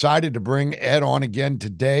 And we decided to bring Ed on again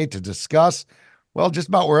today to discuss, well, just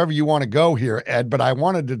about wherever you want to go here, Ed. But I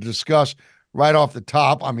wanted to discuss right off the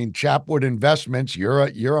top. I mean, Chapwood Investments,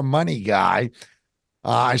 you're a money guy.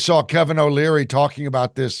 I saw Kevin O'Leary talking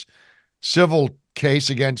about this civil case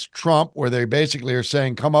against Trump, where they basically are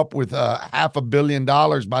saying, come up with $500 million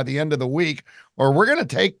by the end of the week, or we're going to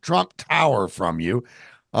take Trump Tower from you.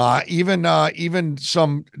 Even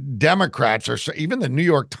some Democrats, or even the New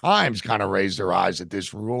York Times, kind of raised their eyes at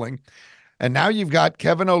this ruling. And now you've got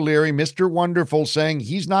Kevin O'Leary, Mr. Wonderful, saying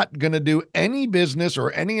he's not going to do any business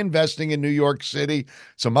or any investing in New York City.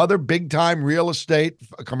 Some other big-time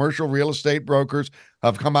commercial real estate brokers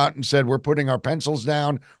have come out and said, we're putting our pencils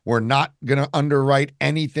down. We're not going to underwrite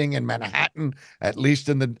anything in Manhattan, at least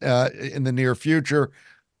in the near future.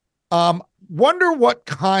 Wonder what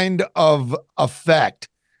kind of effect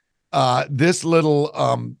this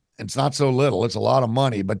little, it's not so little, it's a lot of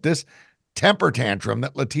money, but this temper tantrum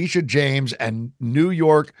that Letitia James and New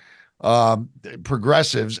York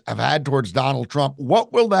progressives have had towards Donald Trump,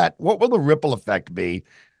 what will the ripple effect be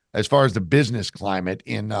as far as the business climate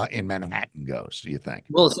in Manhattan goes, do you think?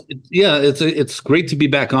 Well, it's great to be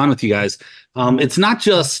back on with you guys. It's not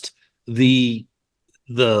just the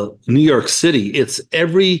New York City, it's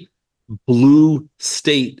every blue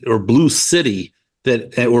state or blue city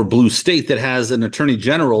or blue state that has an attorney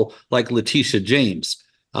general like Letitia James.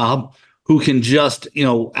 Who can just,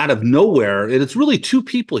 out of nowhere, and it's really two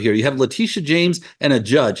people here. You have Letitia James and a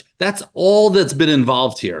judge. That's all that's been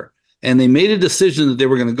involved here. And they made a decision that they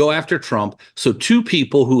were going to go after Trump. So two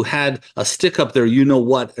people who had a stick up their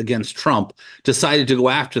you-know-what against Trump decided to go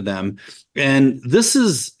after them. And this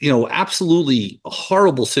is, absolutely a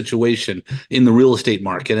horrible situation in the real estate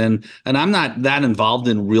market. And I'm not that involved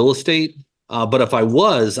in real estate, but if I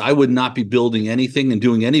was, I would not be building anything and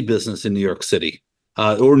doing any business in New York City.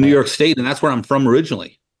 Or New York State, and that's where I'm from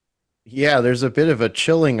originally. Yeah, there's a bit of a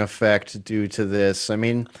chilling effect due to this. I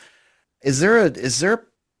mean, is there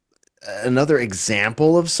another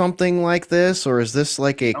example of something like this, or is this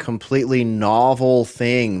like a completely novel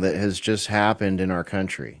thing that has just happened in our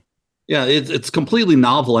country? Yeah, it's completely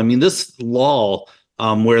novel. I mean, this law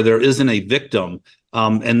where there isn't a victim,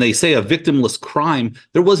 and they say a victimless crime,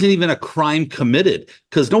 there wasn't even a crime committed.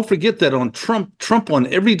 Because don't forget that on Trump on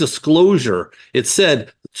every disclosure, it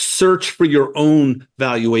said, search for your own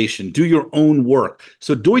valuation, do your own work.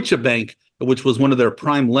 So Deutsche Bank, which was one of their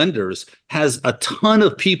prime lenders, has a ton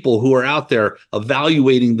of people who are out there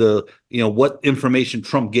evaluating what information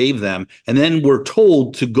Trump gave them, and then were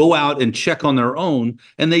told to go out and check on their own,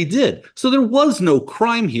 and they did. So there was no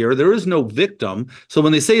crime here. There is no victim. So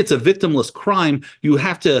when they say it's a victimless crime, you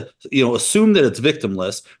have to, assume that it's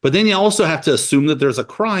victimless, but then you also have to assume that there's a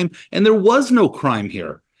crime, and there was no crime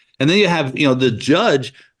here. And then you have, the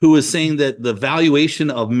judge who is saying that the valuation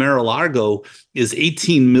of Mar-a-Lago is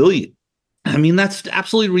 $18 million. I mean, that's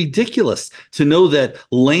absolutely ridiculous to know that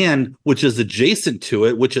land, which is adjacent to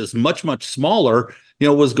it, which is much, much smaller,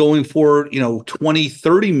 was going for, 20,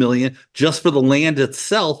 30 million just for the land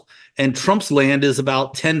itself. And Trump's land is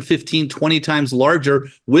about 10, 15, 20 times larger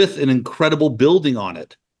with an incredible building on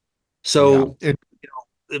it. So,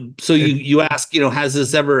 you ask, has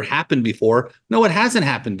this ever happened before? No, it hasn't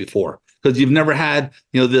happened before, because you've never had,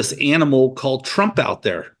 this animal called Trump out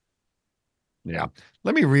there. Yeah.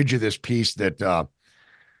 Let me read you this piece that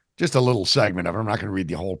just a little segment of it. I'm not going to read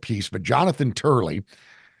the whole piece, but Jonathan Turley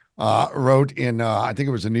wrote in, I think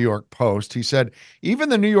it was the New York Post. He said, even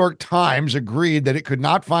the New York Times agreed that it could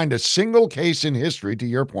not find a single case in history, to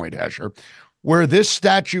your point, Escher, where this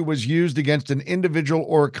statute was used against an individual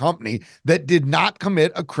or a company that did not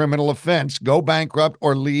commit a criminal offense, go bankrupt,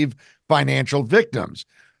 or leave financial victims.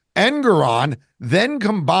 Engoron then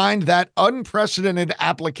combined that unprecedented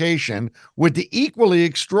application with the equally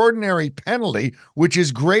extraordinary penalty, which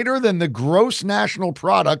is greater than the gross national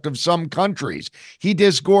product of some countries. He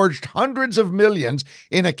disgorged hundreds of millions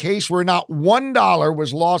in a case where not $1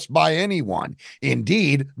 was lost by anyone.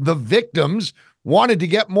 Indeed, the victims wanted to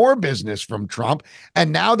get more business from Trump,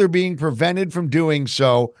 and now they're being prevented from doing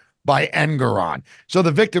so by Engoron. So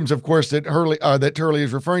the victims, of course, that Turley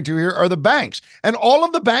is referring to here are the banks. And all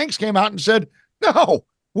of the banks came out and said, no,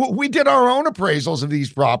 we did our own appraisals of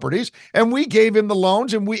these properties, and we gave him the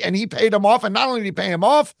loans, and he paid them off. And not only did he pay him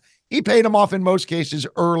off, He paid them off in most cases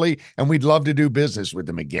early, and we'd love to do business with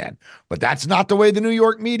them again. But that's not the way the New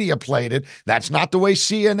York media played it. That's not the way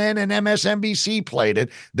CNN and MSNBC played it.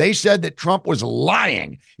 They said that Trump was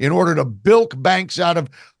lying in order to bilk banks out of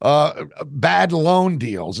bad loan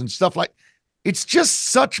deals and stuff like. It's just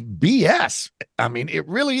such BS. I mean, it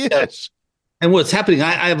really is. And what's happening,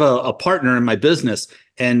 I have a partner in my business,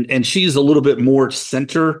 and she's a little bit more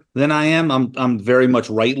center than I am. I'm very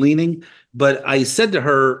much right leaning. But I said to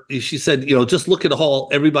her, she said, just look at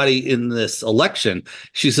everybody in this election.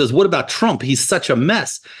 She says, what about Trump? He's such a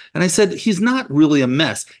mess. And I said, he's not really a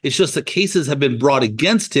mess. It's just that cases have been brought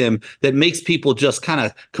against him that makes people just kind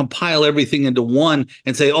of compile everything into one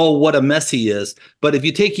and say, oh, what a mess he is. But if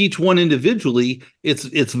you take each one individually,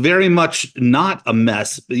 it's very much not a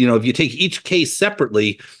mess. If you take each case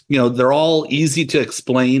separately, they're all easy to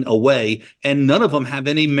explain away, and none of them have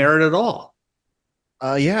any merit at all.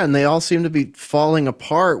 Yeah, and they all seem to be falling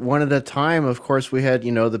apart one at a time. Of course, we had,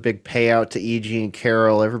 the big payout to E.G. and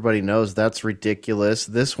Carroll. Everybody knows that's ridiculous.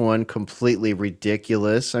 This one, completely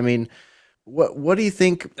ridiculous. I mean, what do you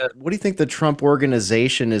think? What do you think the Trump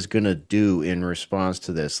organization is going to do in response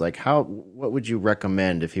to this? Like, what would you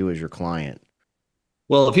recommend if he was your client?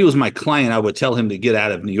 Well, if he was my client, I would tell him to get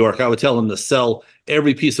out of New York. I would tell him to sell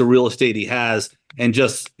every piece of real estate he has and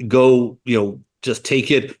just go, just take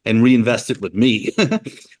it and reinvest it with me.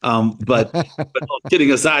 But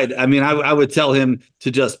kidding aside, I mean, I would tell him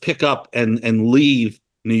to just pick up and leave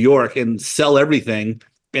New York and sell everything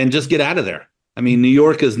and just get out of there. I mean, New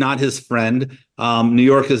York is not his friend. New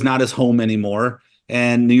York is not his home anymore.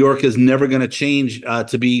 And New York is never going to change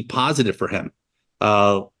to be positive for him.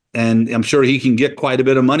 And I'm sure he can get quite a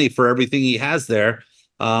bit of money for everything he has there.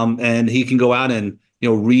 And he can go out and,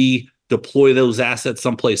 redeploy those assets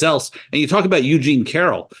someplace else. And you talk about Eugene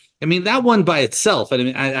Carroll. I mean, that one by itself, I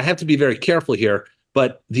mean, I have to be very careful here,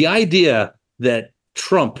 but the idea that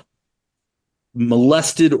Trump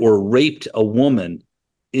molested or raped a woman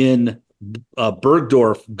in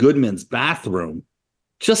Bergdorf Goodman's bathroom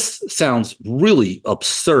just sounds really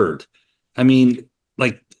absurd. I mean,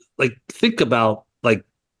 like think about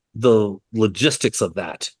the logistics of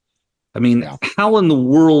that. I mean, how in the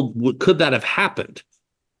world could that have happened?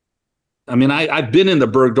 I mean, I've been in the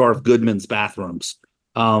Bergdorf Goodman's bathrooms.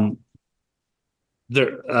 I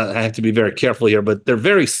have to be very careful here, but they're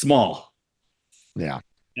very small. Yeah.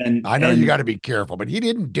 And I know you got to be careful, but he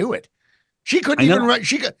didn't do it. She couldn't even,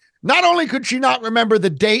 not only could she not remember the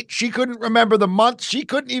date, she couldn't remember the month. She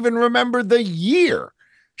couldn't even remember the year.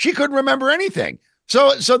 She couldn't remember anything.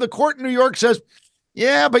 So the court in New York says,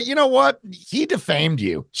 yeah, but you know what? He defamed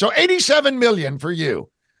you. So $87 million for you.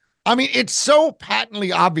 I mean, it's so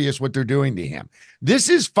patently obvious what they're doing to him. This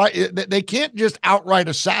is they can't just outright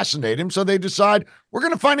assassinate him, so they decide we're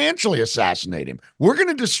going to financially assassinate him. We're going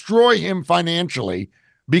to destroy him financially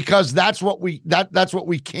because that's what we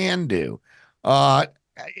can do. I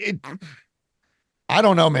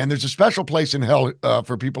don't know, man. There's a special place in hell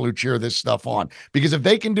for people who cheer this stuff on, because if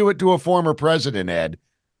they can do it to a former president, Ed,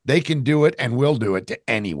 they can do it and will do it to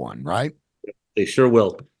anyone, right? They sure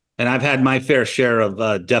will. And I've had my fair share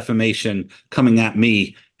of defamation coming at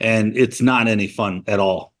me, and it's not any fun at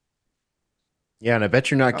all. Yeah, and I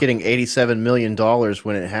bet you're not getting $87 million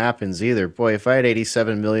when it happens either. Boy, if I had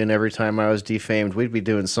 $87 million every time I was defamed, we'd be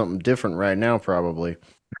doing something different right now, probably.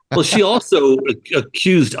 Well, she also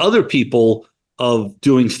accused other people of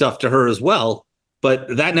doing stuff to her as well,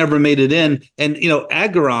 but that never made it in. And,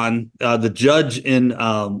 Agaron, the judge in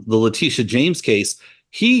the Letitia James case,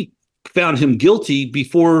 he found him guilty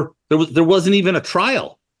before there wasn't even a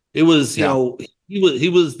trial. It was, he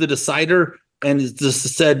was the decider and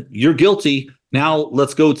just said, you're guilty. Now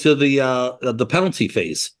let's go to the penalty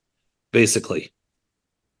phase, basically.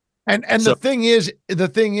 And so, the thing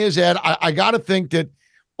is, Ed, I got to think that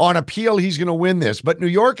on appeal, he's going to win this. But New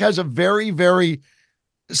York has a very, very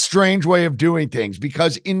strange way of doing things,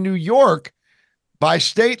 because in New York, by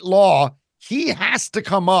state law, he has to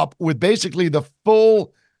come up with basically the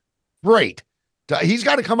full freight. He's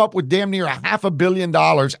got to come up with damn near $500 million,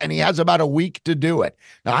 and he has about a week to do it.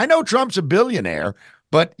 Now, I know Trump's a billionaire,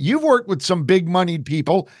 but you've worked with some big moneyed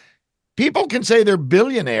people. People can say they're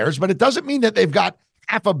billionaires, but it doesn't mean that they've got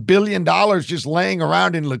 $500 million just laying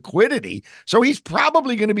around in liquidity. So he's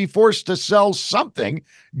probably going to be forced to sell something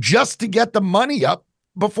just to get the money up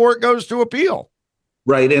before it goes to appeal.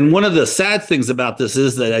 Right. And one of the sad things about this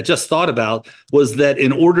is that I just thought about was that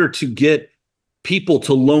in order to get people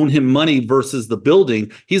to loan him money versus the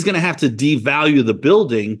building, he's going to have to devalue the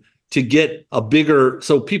building to get a bigger.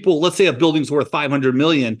 So people, let's say a building's worth $500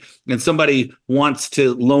 million and somebody wants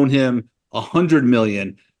to loan him $100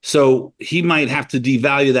 million. So he might have to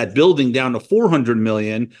devalue that building down to 400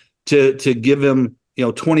 million to give him,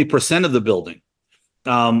 20% of the building.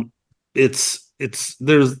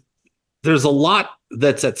 There's a lot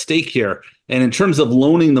that's at stake here. And in terms of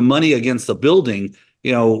loaning the money against the building,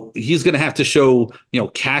 he's going to have to show,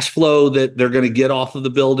 cash flow that they're going to get off of the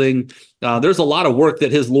building. There's a lot of work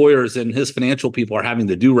that his lawyers and his financial people are having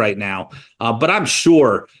to do right now. But I'm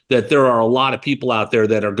sure that there are a lot of people out there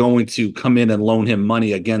that are going to come in and loan him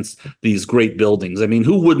money against these great buildings. I mean,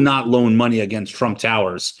 who would not loan money against Trump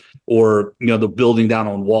Towers or, the building down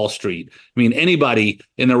on Wall Street? I mean, anybody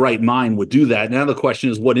in their right mind would do that. Now the question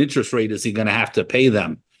is, what interest rate is he going to have to pay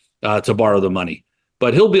them to borrow the money?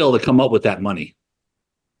 But he'll be able to come up with that money.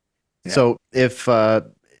 Yeah. So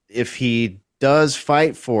if he does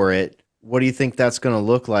fight for it, what do you think that's going to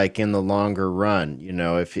look like in the longer run?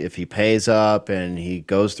 If he pays up and he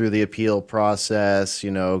goes through the appeal process,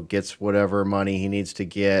 gets whatever money he needs to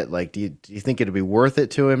get, like, do you think it'd be worth it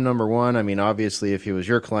to him? Number one, I mean, obviously, if he was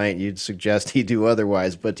your client, you'd suggest he do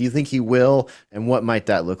otherwise, but do you think he will? And what might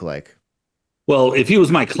that look like? Well, if he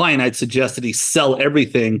was my client, I'd suggest that he sell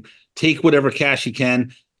everything, take whatever cash he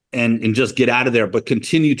can, and just get out of there, but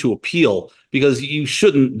continue to appeal, because you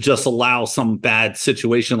shouldn't just allow some bad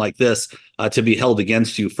situation like this to be held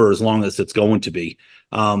against you for as long as it's going to be.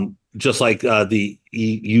 Just like the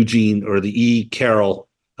E. Carroll,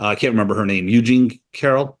 I can't remember her name, Eugene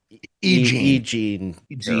Carroll? Eugene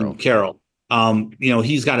Carroll.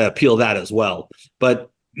 He's got to appeal that as well.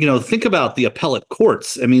 But, think about the appellate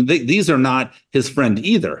courts. I mean, these are not his friend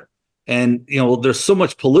either. And, there's so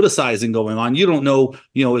much politicizing going on. You don't know,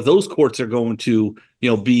 if those courts are going to,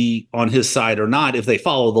 be on his side or not. If they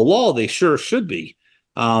follow the law, they sure should be.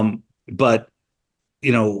 But,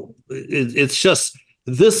 it's just,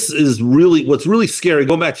 this is really, what's really scary.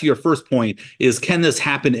 Going back to your first point is, can this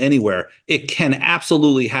happen anywhere? It can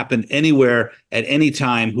absolutely happen anywhere at any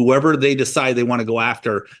time. Whoever they decide they want to go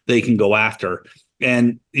after, they can go after.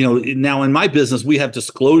 And, now in my business, we have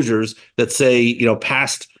disclosures that say,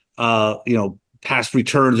 past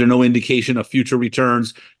returns are no indication of future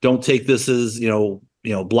returns. Don't take this as,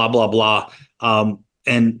 blah, blah, blah.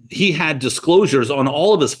 And he had disclosures on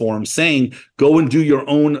all of his forms saying, go and do your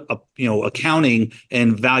own, accounting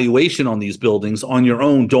and valuation on these buildings on your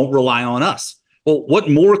own. Don't rely on us. Well, what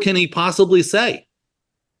more can he possibly say?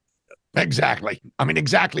 Exactly. I mean,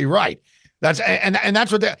 exactly right. That's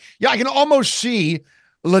what I can almost see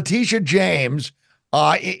Letitia James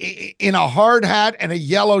in a hard hat and a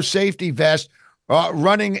yellow safety vest,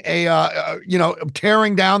 running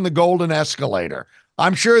tearing down the golden escalator.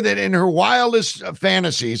 I'm sure that in her wildest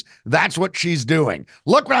fantasies, that's what she's doing.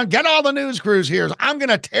 Look around, get all the news crews here. I'm going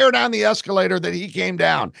to tear down the escalator that he came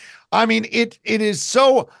down. I mean, it is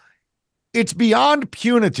so, it's beyond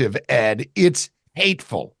punitive, Ed. It's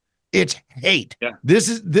hateful. It's hate. Yeah. This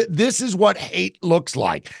is what hate looks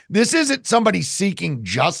like. This isn't somebody seeking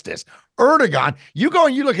justice. Erdogan, you go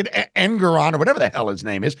and you look at Engeron or whatever the hell his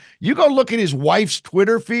name is. You go look at his wife's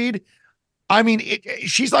Twitter feed. I mean,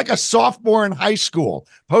 she's like a sophomore in high school,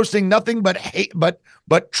 posting nothing but hate, but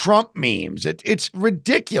Trump memes. It's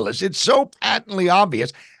ridiculous. It's so patently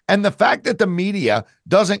obvious, and the fact that the media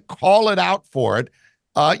doesn't call it out for it,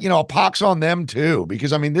 a pox on them too.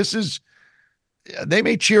 Because I mean, they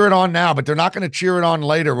may cheer it on now, but they're not going to cheer it on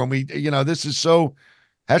later when this is so.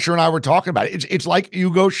 Hesher and I were talking about it. It's like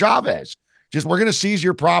Hugo Chavez. Just, we're going to seize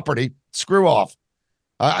your property. Screw off.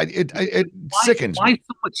 It sickens. Why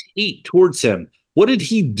so much hate towards him? What did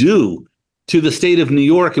he do to the state of New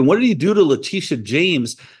York? And what did he do to Letitia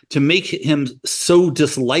James to make him so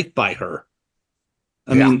disliked by her?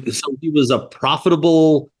 I mean, so he was a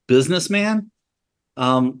profitable businessman?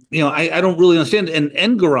 I don't really understand. And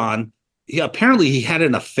Engeron, apparently he had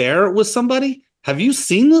an affair with somebody. Have you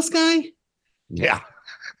seen this guy? Yeah.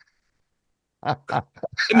 I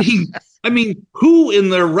mean, who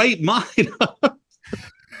in their right mind?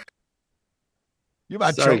 You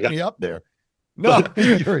might choke me up there. No, who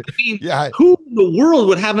in the world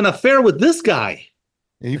would have an affair with this guy?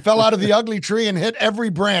 He fell out of the ugly tree and hit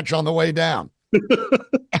every branch on the way down.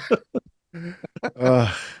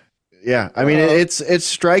 Yeah, I mean, it's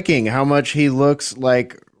striking how much he looks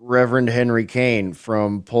like Reverend Henry Kane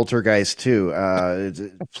from Poltergeist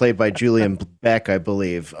 2, played by Julian Beck, I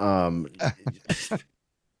believe. I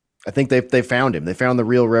think they found him. They found the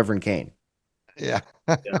real Reverend Kane. Yeah.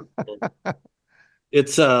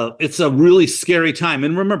 It's a really scary time.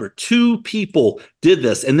 And remember, 2 people did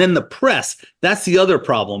this. And then the press, that's the other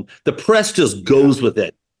problem. The press just goes with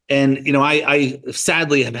it. And, I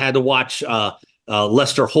sadly have had to watch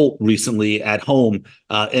Lester Holt recently at home,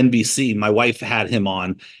 NBC. My wife had him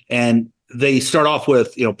on. And they start off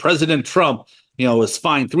with, President Trump, is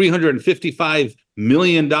fined $355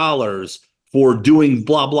 million for doing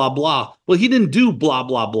blah, blah, blah. Well, he didn't do blah,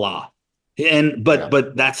 blah, blah.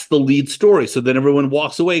 But that's the lead story. So then everyone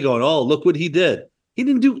walks away going, oh, look what he did. He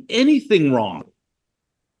didn't do anything wrong.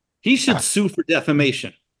 He should sue for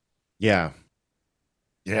defamation. Yeah.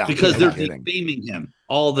 Yeah. Because they're defaming him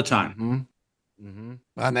all the time. Mm-hmm. Mm-hmm.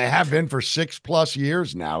 And they have been for 6+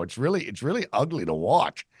 years now. It's really ugly to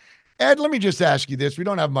watch. Ed, let me just ask you this. We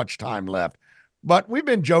don't have much time left, but we've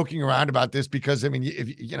been joking around about this because, I mean,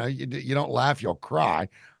 if you don't laugh, you'll cry.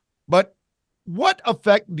 But what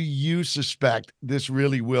effect do you suspect this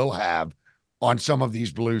really will have on some of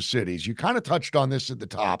these blue cities? You kind of touched on this at the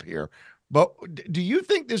top here, but do you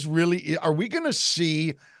think this really, are we going to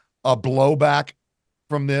see a blowback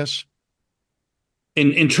from this?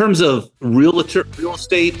 In terms of real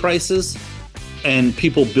estate prices and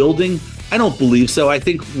people building, I don't believe so. I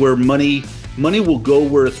think where money will go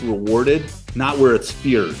where it's rewarded, not where it's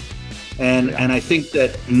feared. And I think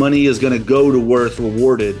that money is going to go to where it's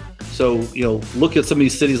rewarded. So, look at some of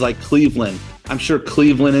these cities like Cleveland. I'm sure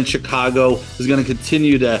Cleveland and Chicago is going to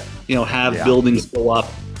continue to, have buildings go up.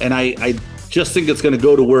 And I just think it's going to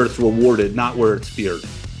go to where it's rewarded, not where it's feared.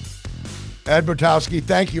 Ed Butowsky,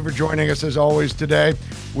 thank you for joining us as always today.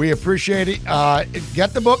 We appreciate it.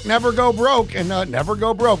 Get the book, Never Go Broke, and Never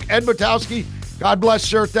Go Broke. Ed Butowsky, God bless,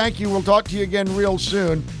 sir. Thank you. We'll talk to you again real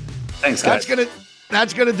soon. Thanks, guys.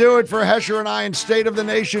 That's gonna do it for Hesher and I in State of the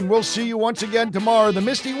Nation. We'll see you once again tomorrow. The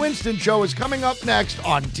Misty Winston Show is coming up next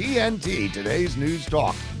on TNT, today's News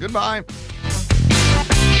Talk. Goodbye.